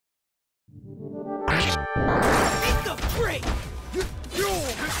Eat the break!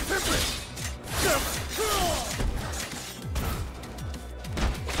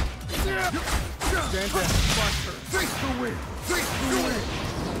 Stand down. Face the wind. Face the wind.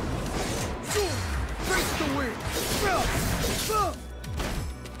 Face the wind.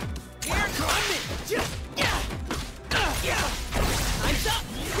 Here comes it! Yeah! Time's up!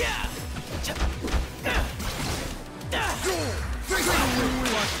 Yeah! Face the wind.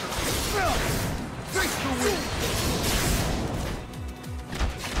 Face the wind.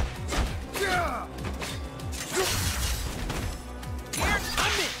 Yeah! Here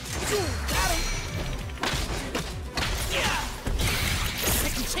comes it! Got him! Yeah!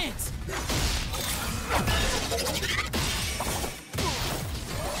 Second chance!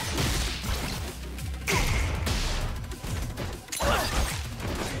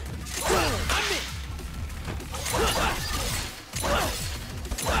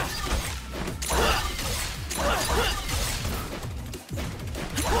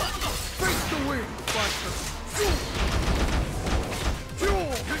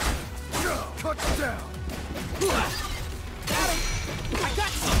 Touchdown! Got him! I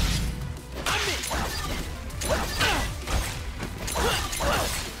got you! I'm in!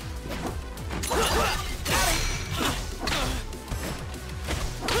 Got him!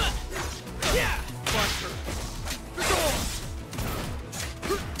 Yeah! Buster!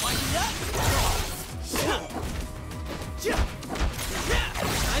 Wind it up!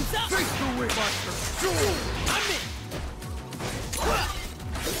 Time's up! Face the wind, Buster! I'm in!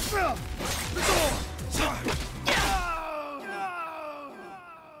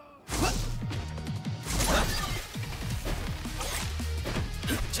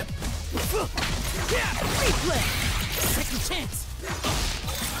 Yeah! Replay! Second chance!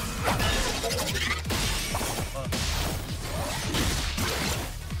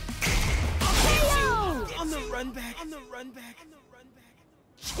 On the run back! On the run back! On the run back!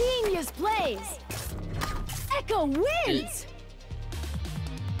 Genius plays! Ekko wins!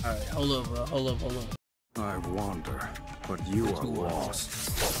 Alright, hold up, bro. Hold up. I wander, but you are lost.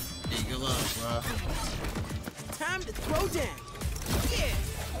 Hey, good luck, bro. Time to throw down! Yeah!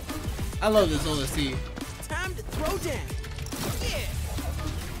 I love this OST. Time to throw down! Yeah!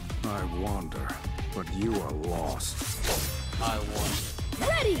 I wander, but you are lost. I won.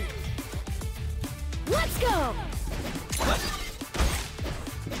 Ready! Let's go!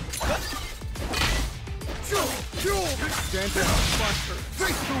 Stand down, Buster!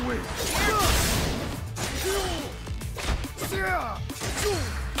 Face the wind!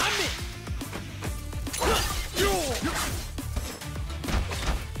 I'm in!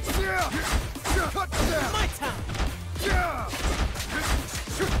 Touchdown! My time!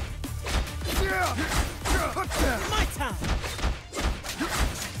 Touchdown! My time!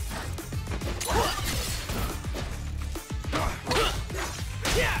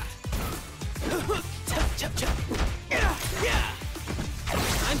 Yeah! Chop! Yeah!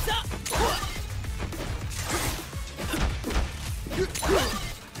 Time's up!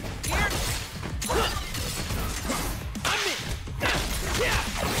 Here! I'm in! Yeah!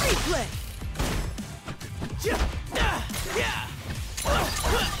 Replay! Yeah!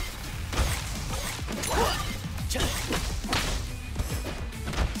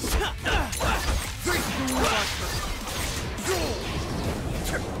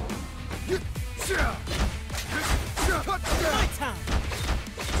 My time!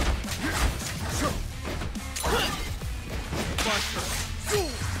 Buster!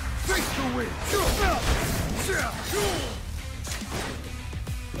 Face the wind!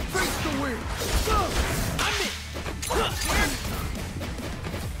 Face the wind! I'm in!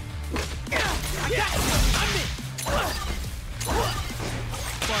 I got you! I'm in!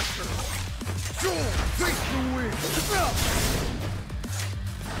 Buster! Face the wind!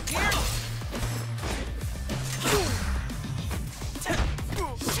 Here!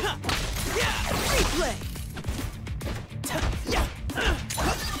 Yeah! Replay! Yeah!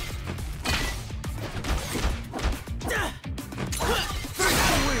 Face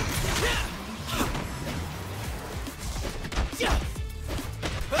the wind! Yeah! Yeah!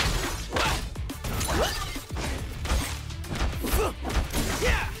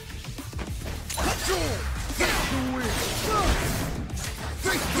 Face the wind!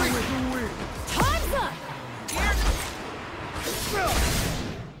 Face the wind! Time's up! Here!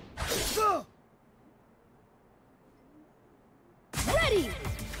 Ready!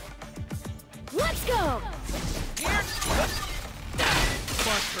 Let's go! Here!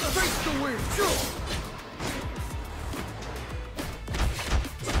 Buster! Face the wind!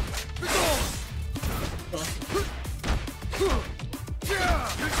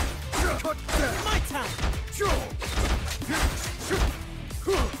 Cut down. My time.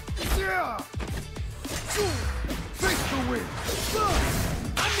 Yeah. Face the wind.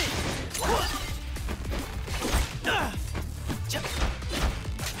 I'm in.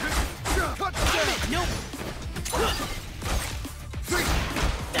 Cut down. Nope.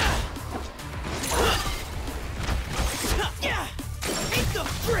 Yeah. Take the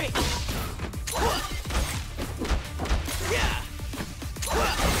break. Yeah.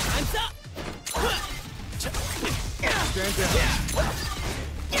 Time's up. Stand down.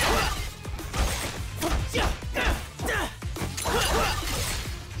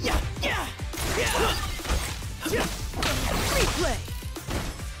 Replay.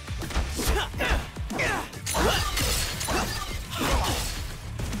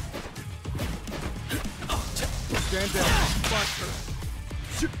 Stand down. Buster.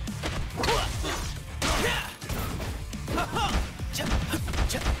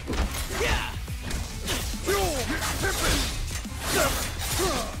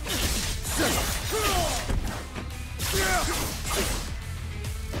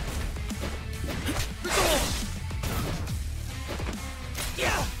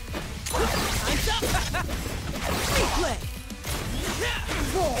 Time's up. Replay.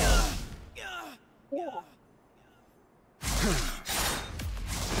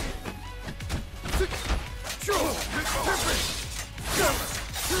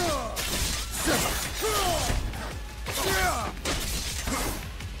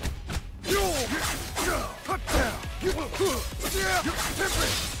 Cut down.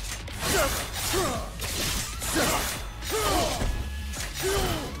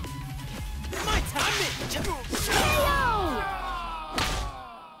 My time.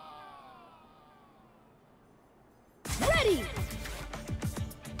 Ready!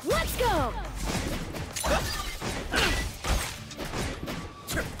 Let's go!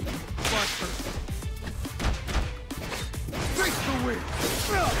 Buster. Face the wind.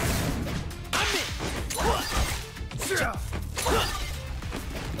 I'm in. Yeah.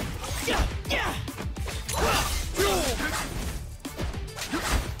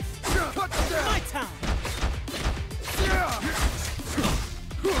 Cut down. My time.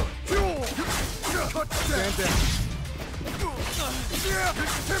 Stand down.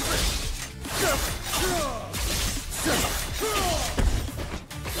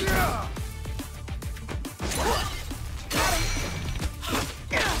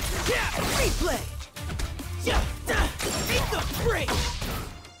 Replay. Take the break.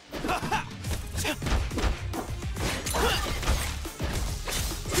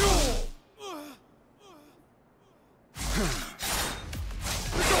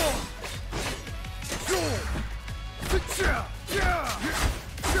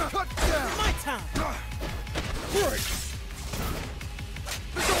 Cut down. My time. Break.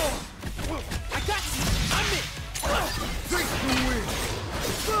 I got you. I'm in. Face the wind.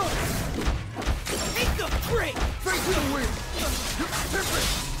 Take the break. Face the wind.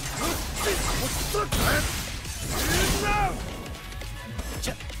 What's the plan? Enough.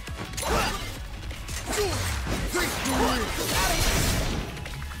 Face the wind.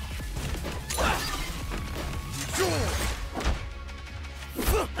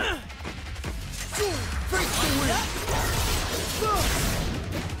 Face the wind.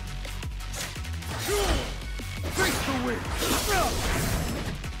 Face the wind.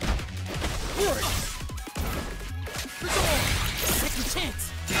 Second chance.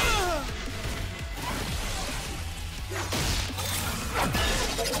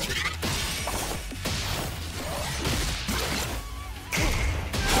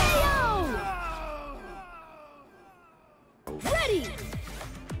 Ready!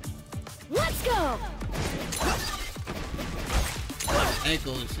 Let's go!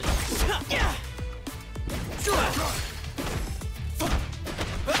 Ekko is it. Yeah.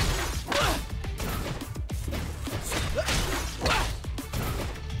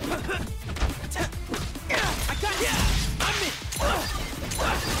 I got you. I'm in.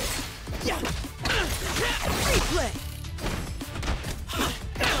 Replay.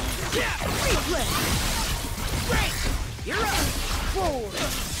 Replay. Break. You're up. Forward.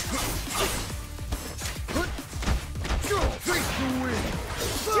 Face the wind.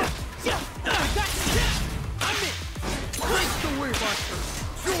 I got you. I'm in. Face the wind, Buster.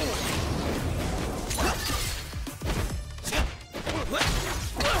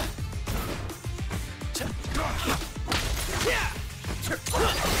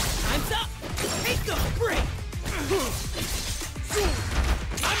 Time's up. Take the break.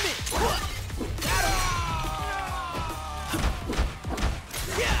 I'm in.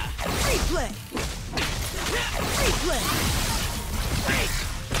 Replay. Replay. Break.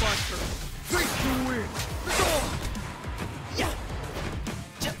 Buster.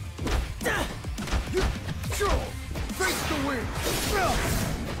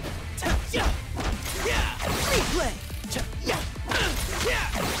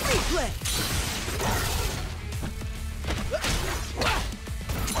 Replay.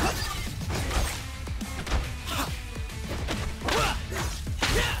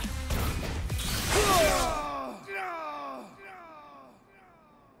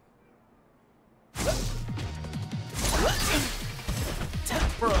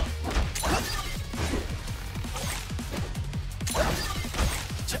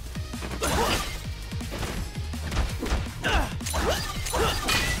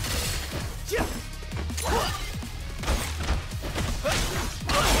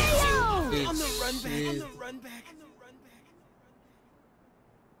 On the run back, on the run back, on the run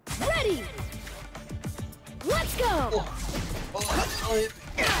back. Ready! Let's go! Alright.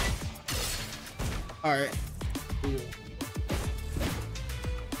 Alright, we go.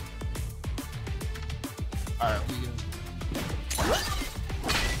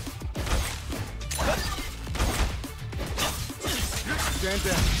 Stand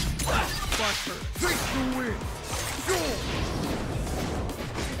down. Buster. Face the wind. Sure.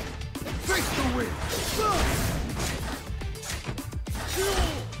 Face the wind. Sure.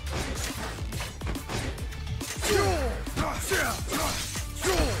 Sure.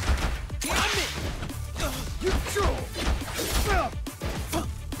 Sure. Damn it! You sure. Stop.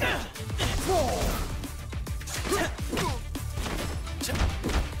 Fall.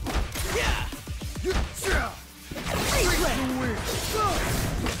 Yeah! You sure. Face the wind.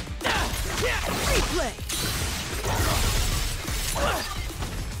 Yeah! Replay!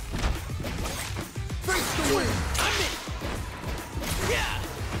 Face the wind. I'm in! Yeah!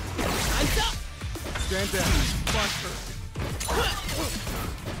 Time's up! Stand down. Buster.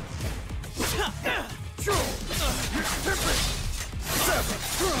 Sure. Temper. Seven.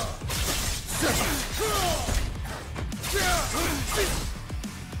 Seven.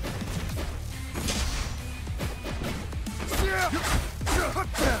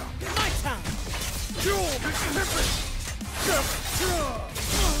 Down. My time! Sure. Temper. Seven. Sure.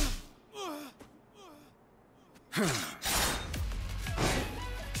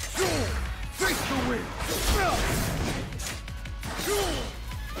 Face the wind. Sure.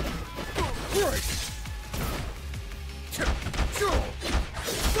 Break. Sure.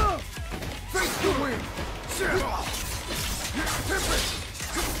 Face the wind. Tempest.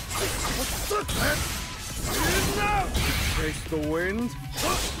 What's that? Now. Face the wind.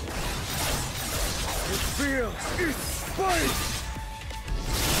 It feels its spite.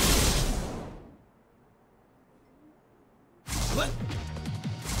 What?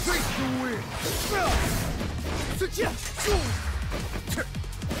 Face the wind. Suggest.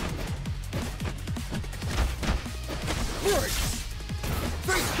 Break.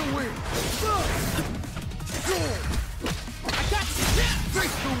 Face the wind. I got you! Yeah!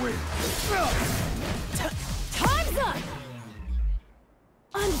 Face the wind. Time's up!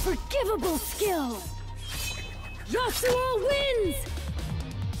 Unforgivable skill! Yasuo wins!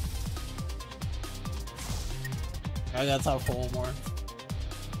 I got time for one more.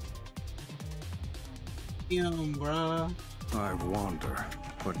 Damn, bruh. I wander,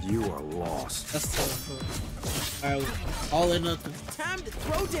 but you are lost. That's tough. Alright, all or nothing. Time to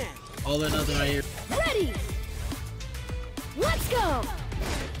throw down! All or nothing right here. Ready! Let's go!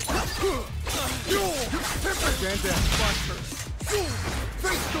 Stand down, Buster.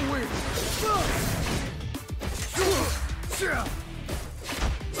 Face the wind. Touchdown.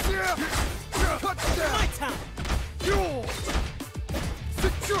 My time!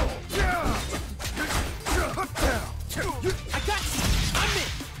 I got you! I'm in!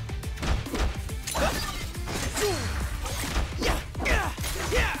 Yeah! Yeah!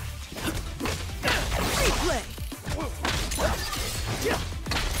 Yeah! Replay! Yeah!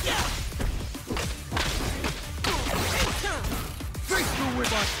 Yeah! Anytime! Face the wind,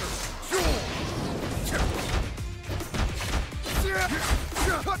 Buster.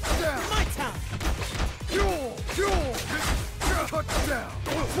 Touchdown. My time! Touchdown.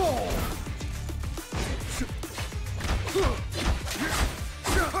 Fall.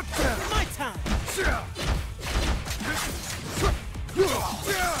 Touchdown. My time!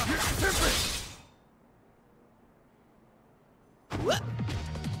 Tempest. What?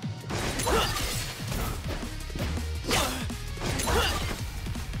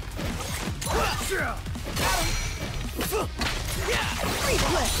 Yeah!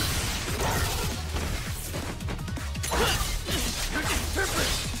 Replay!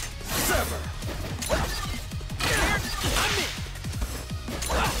 Tempest. Sever. I'm in!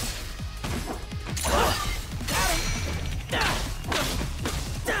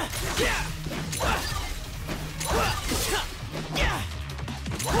 Yeah!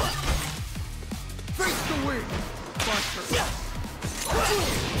 Face the wind. Buster.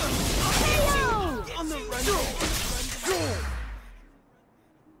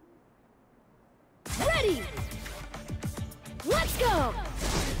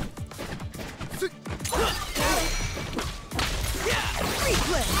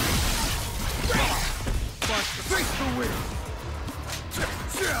 Replay. Face the wind.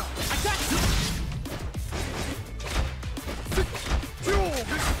 I got you.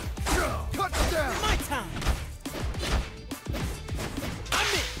 Touchdown. My time.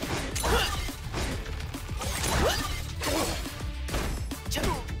 I'm in.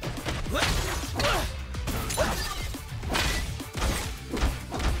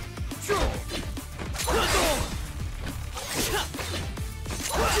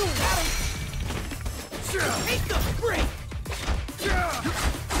 Take the break.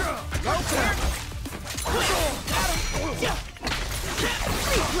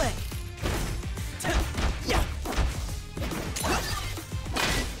 Replay.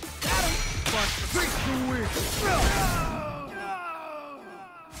 Face the wind.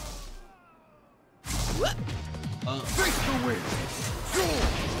 Face the wind.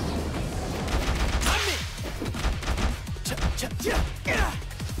 I'm in.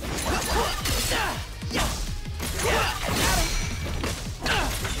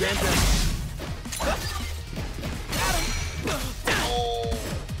 Stand down.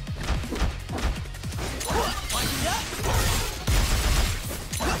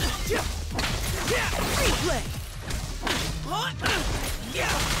 Replay.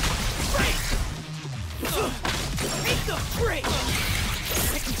 Take the break.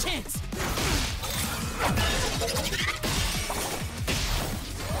 Second chance.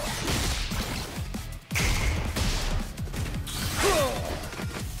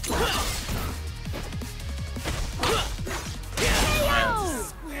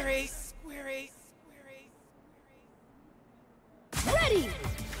 Square ace, square ace, square ace, square ace. Ready!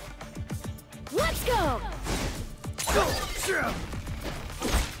 Let's go!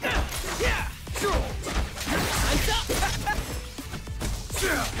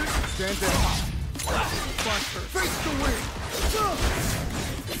 Stand down. Face the wind.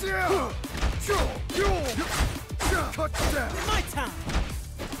 Touchdown. My time.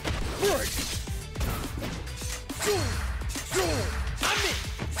 Break. I'm in.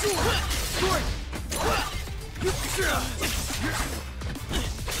 Strike.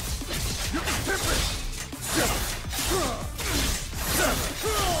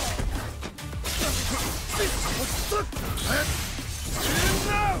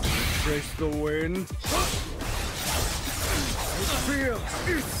 Face the wind. Feel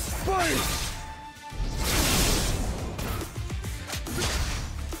its spice.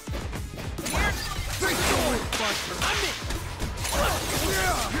 Face the wind. I'm in.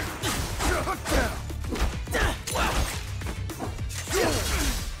 Touchdown.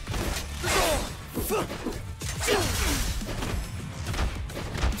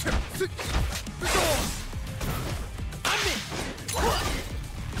 I'm in.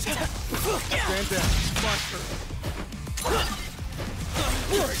 Stand down.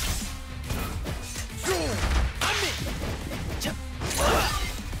 Break. I'm in.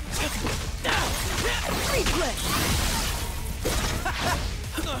 Replay.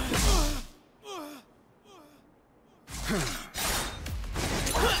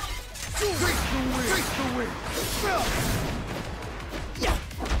 Face the wind. Face the wind.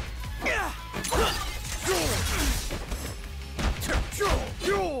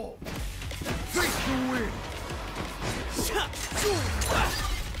 Face the wind.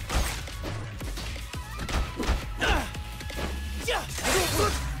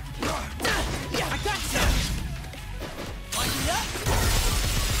 I got you. Wind it up.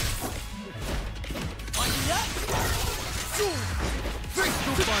 Wind it up. Face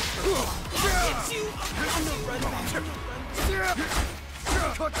the Get you. I'm no run back.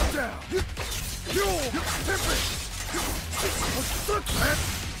 touchdown.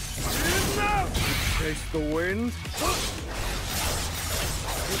 Face the wind.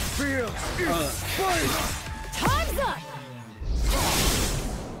 It feels its fight. Time's up!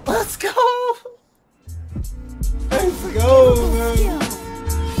 Let's go! Let's go!